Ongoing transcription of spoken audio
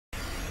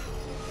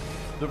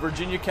The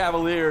Virginia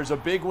Cavaliers, a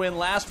big win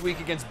last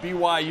week against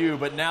BYU,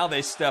 but now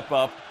they step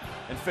up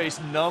and face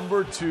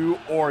number 2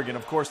 Oregon.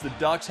 Of course, the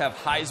Ducks have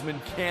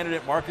Heisman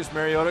candidate Marcus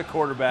Mariota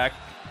quarterback,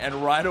 and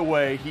right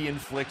away he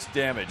inflicts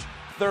damage.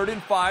 3rd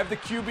and 5, the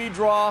QB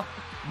draw.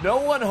 No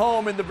one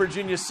home in the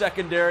Virginia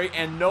secondary,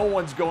 and no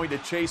one's going to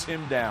chase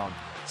him down.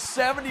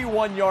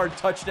 71-yard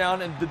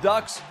touchdown, and the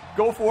Ducks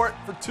go for it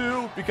for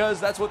 2 because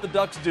that's what the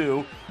Ducks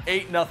do.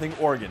 8-0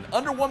 Oregon.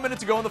 Under 1 minute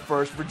to go in the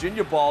first,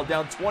 Virginia ball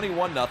down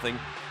 21-0.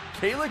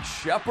 Kalik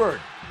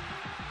Shepard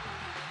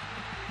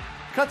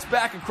cuts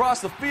back across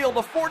the field,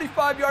 a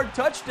 45-yard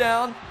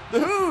touchdown. The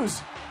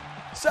Hoos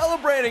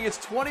celebrating. It's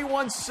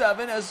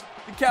 21-7 as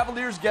the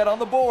Cavaliers get on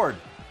the board.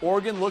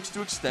 Oregon looks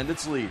to extend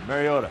its lead.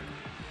 Mariota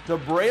to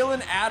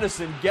Braylon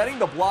Addison, getting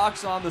the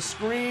blocks on the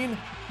screen.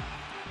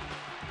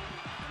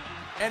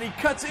 And he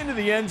cuts into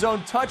the end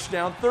zone,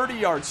 touchdown,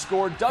 30-yard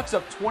score. Ducks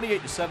up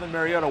 28-7.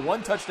 Mariota,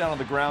 1 touchdown on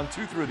the ground,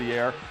 2 through the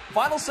air.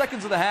 Final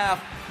seconds of the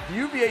half, the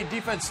UVA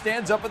defense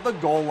stands up at the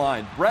goal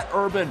line. Brett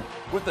Urban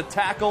with the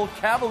tackle.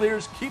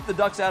 Cavaliers keep the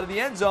Ducks out of the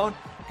end zone,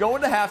 go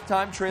into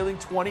halftime trailing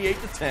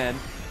 28-10.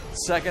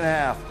 Second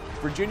half,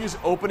 Virginia's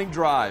opening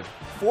drive.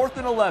 4th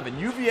and 11,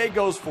 UVA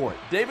goes for it.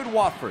 David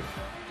Watford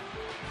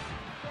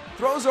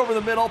throws over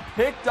the middle,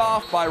 picked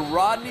off by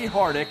Rodney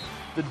Hardick.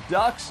 The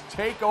Ducks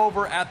take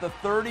over at the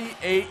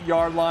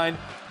 38-yard line.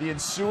 The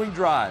ensuing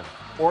drive,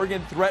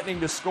 Oregon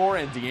threatening to score,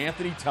 and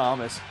DeAnthony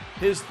Thomas,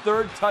 his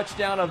 3rd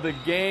touchdown of the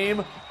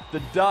game.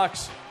 The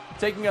Ducks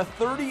taking a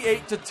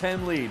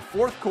 38-10 lead.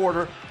 4th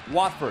quarter,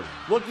 Watford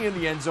looking in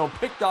the end zone,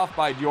 picked off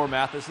by Dior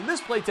Mathis, and this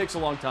play takes a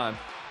long time.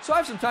 So I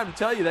have some time to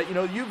tell you that,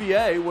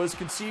 UVA was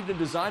conceived and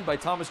designed by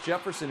Thomas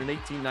Jefferson in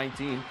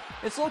 1819.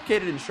 It's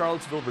located in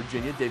Charlottesville,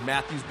 Virginia. Dave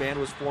Matthews Band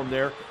was formed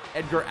there.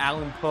 Edgar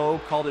Allan Poe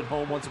called it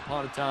home once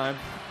upon a time.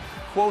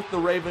 Quote the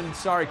Raven,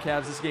 sorry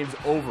Cavs, this game's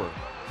over.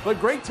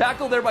 But great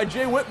tackle there by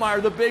Jay Whitmire,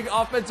 the big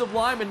offensive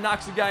lineman,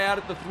 knocks the guy out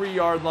at the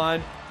 3-yard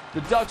line. The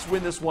Ducks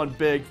win this one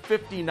big,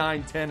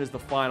 59-10 is the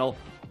final.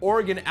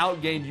 Oregon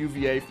outgained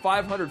UVA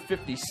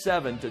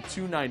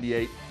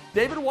 557-298.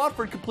 David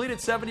Watford completed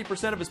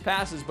 70% of his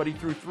passes, but he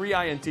threw 3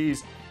 INTs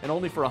and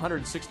only for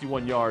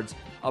 161 yards.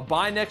 A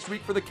bye next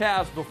week for the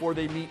Cavs before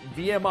they meet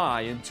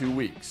VMI in 2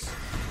 weeks.